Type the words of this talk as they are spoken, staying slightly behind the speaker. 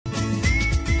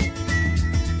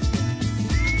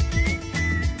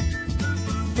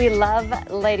We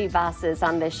love lady bosses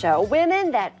on this show.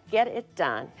 Women that get it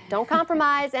done, don't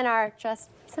compromise, and are just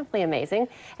simply amazing.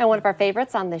 And one of our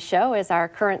favorites on this show is our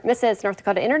current Mrs. North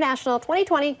Dakota International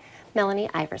 2020, Melanie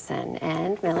Iverson.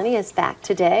 And Melanie is back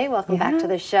today. Welcome back to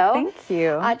the show. Thank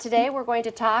you. Today we're going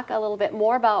to talk a little bit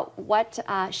more about what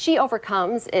She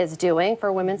Overcomes is doing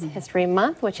for Women's History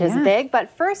Month, which is big.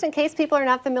 But first, in case people are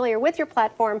not familiar with your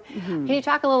platform, can you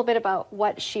talk a little bit about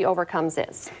what She Overcomes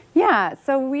is? Yeah,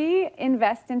 so we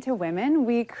invest into women.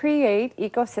 We create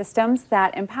ecosystems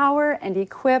that empower and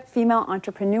equip female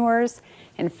entrepreneurs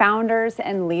and founders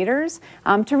and leaders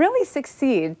to really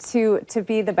succeed, to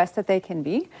be the best that they can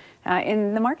be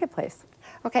in the marketplace.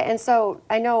 Okay, and so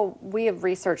I know we have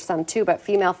researched some too, but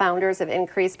female founders have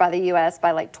increased by the U.S.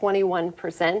 by like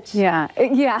 21%.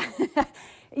 Yeah.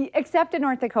 Except in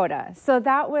North Dakota. So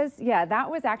that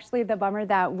was actually the bummer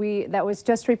that was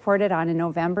just reported on in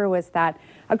November, was that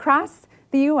across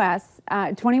the U.S.,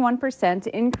 21%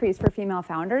 increase for female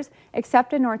founders,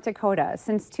 except in North Dakota.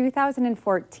 Since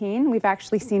 2014, we've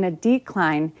actually seen a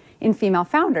decline in female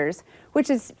founders, which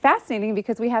is fascinating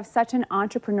because we have such an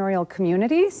entrepreneurial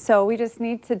community. So we just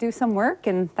need to do some work,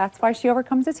 and that's why She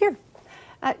Overcomes is here.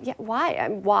 Yeah, why?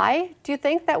 Why do you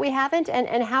think that we haven't?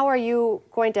 And how are you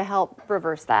going to help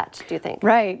reverse that, do you think?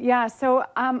 Right, yeah. So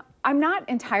I'm not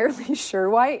entirely sure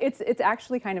why. It's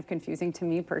actually kind of confusing to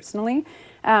me personally,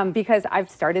 because I've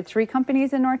started 3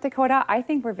 companies in North Dakota. I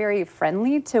think we're very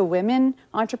friendly to women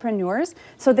entrepreneurs.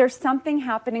 So there's something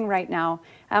happening right now.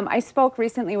 I spoke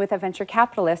recently with a venture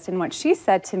capitalist, and what she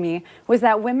said to me was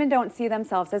that women don't see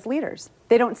themselves as leaders.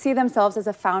 They don't see themselves as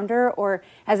a founder or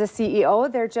as a CEO.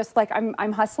 They're just like,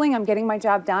 I'm hustling, I'm getting my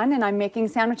job done, and I'm making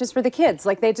sandwiches for the kids.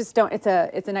 Like, they just don't, it's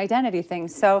an identity thing.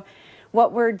 So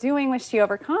what we're doing with She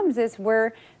Overcomes is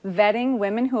we're vetting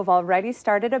women who have already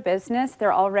started a business,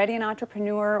 they're already an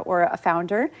entrepreneur or a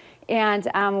founder, and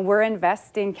we're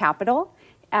investing capital.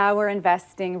 We're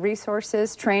investing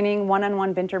resources, training,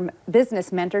 one-on-one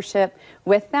business mentorship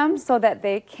with them so that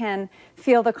they can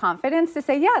feel the confidence to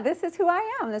say, yeah, this is who I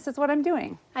am, this is what I'm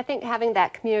doing. I think having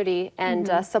that community and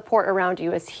support around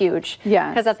you is huge. Yeah.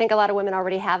 Because I think a lot of women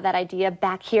already have that idea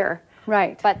back here.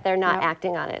 Right. But they're not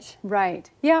acting on it. Right.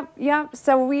 Yep.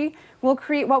 So we'll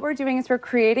create, what we're doing is we're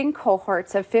creating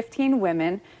cohorts of 15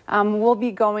 women. We'll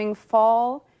be going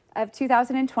fall of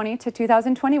 2020 to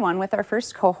 2021 with our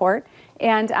first cohort,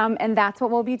 and that's what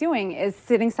we'll be doing, is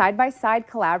sitting side by side,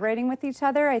 collaborating with each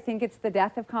other. I think it's the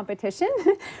death of competition.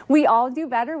 We all do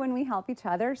better when we help each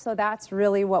other, so that's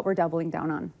really what we're doubling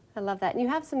down on. I love that. And you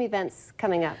have some events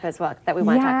coming up as well that we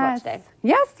want to talk about today.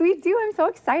 Yes, we do. I'm so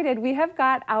excited. We have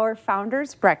got our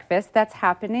Founders Breakfast that's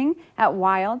happening at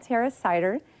Wild Terrace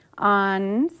Cider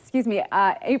on,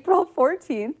 April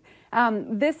 14th.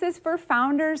 This is for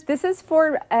founders. This is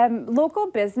for local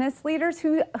business leaders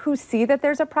who see that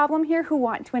there's a problem here, who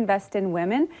want to invest in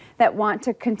women, that want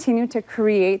to continue to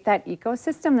create that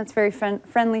ecosystem that's very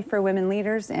friendly for women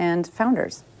leaders and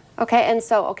founders. Okay, and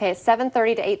so,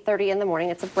 7:30 to 8:30 in the morning,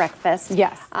 it's a breakfast.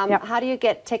 Yes. How do you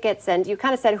get tickets? And you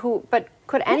kind of said who, but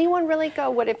could anyone really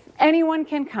go? What if? Anyone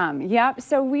can come, yep.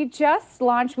 So we just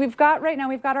launched, right now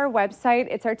we've got our website.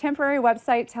 It's our temporary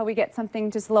website till we get something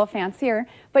just a little fancier.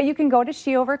 But you can go to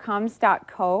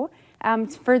sheovercomes.co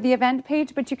for the event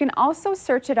page, but you can also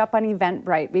search it up on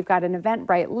Eventbrite. We've got an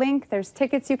Eventbrite link. There's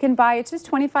tickets you can buy. It's just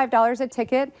 $25 a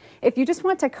ticket. If you just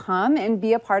want to come and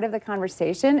be a part of the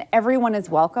conversation, everyone is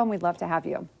welcome. We'd love to have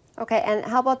you. Okay, and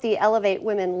how about the Elevate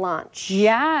Women launch?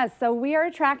 Yeah, so we are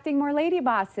attracting more lady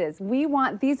bosses. We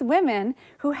want these women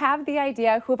who have the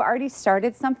idea, who have already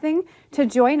started something, to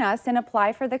join us and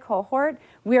apply for the cohort.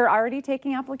 We're already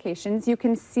taking applications. You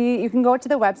can go to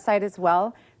the website as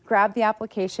well, grab the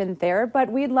application there,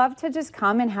 but we'd love to just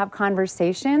come and have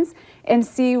conversations and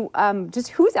see just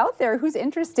who's out there, who's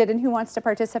interested, and who wants to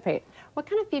participate. What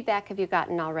kind of feedback have you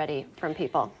gotten already from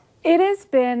people? It has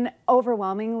been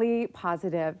overwhelmingly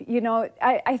positive. You know,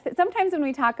 sometimes when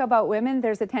we talk about women,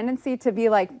 there's a tendency to be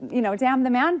like, damn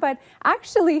the man, but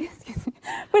actually,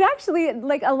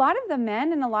 like, a lot of the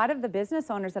men and a lot of the business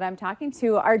owners that I'm talking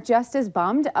to are just as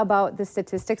bummed about the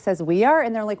statistics as we are,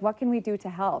 and they're like, what can we do to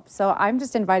help? So I'm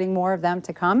just inviting more of them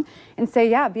to come and say,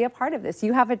 yeah, be a part of this.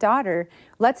 You have a daughter.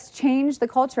 Let's change the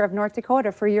culture of North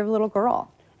Dakota for your little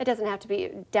girl. It doesn't have to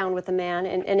be down with the man,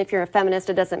 and if you're a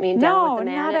feminist, it doesn't mean down with the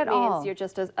man. Not at all. It means you're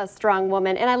just a strong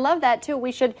woman. And I love that too.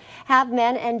 We should have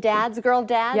men and dads, girl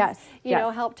dads,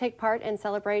 yes. help take part and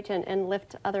celebrate and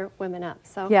lift other women up.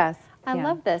 So yes. I Yeah.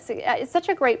 love this. It's such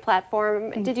a great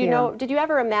platform. Thank Did you you. know? Did you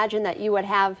ever imagine that you would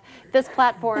have this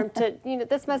platform to?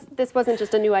 This wasn't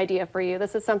just a new idea for you.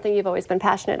 This is something you've always been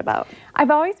passionate about.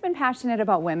 I've always been passionate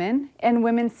about women and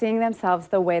women seeing themselves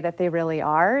the way that they really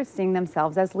are, seeing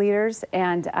themselves as leaders.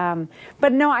 And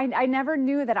but no, I never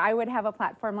knew that I would have a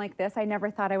platform like this. I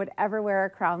never thought I would ever wear a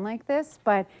crown like this.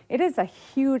 But it is a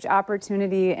huge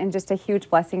opportunity and just a huge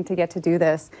blessing to get to do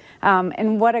this.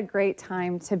 And what a great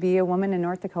time to be a woman in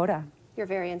North Dakota. You're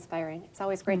very inspiring. It's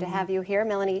always great to have you here,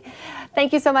 Melanie.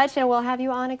 Thank you so much, and we'll have you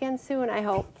on again soon, I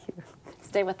hope.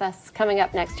 Stay with us. Coming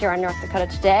up next here on North Dakota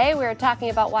Today, we're talking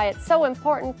about why it's so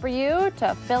important for you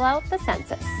to fill out the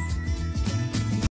census.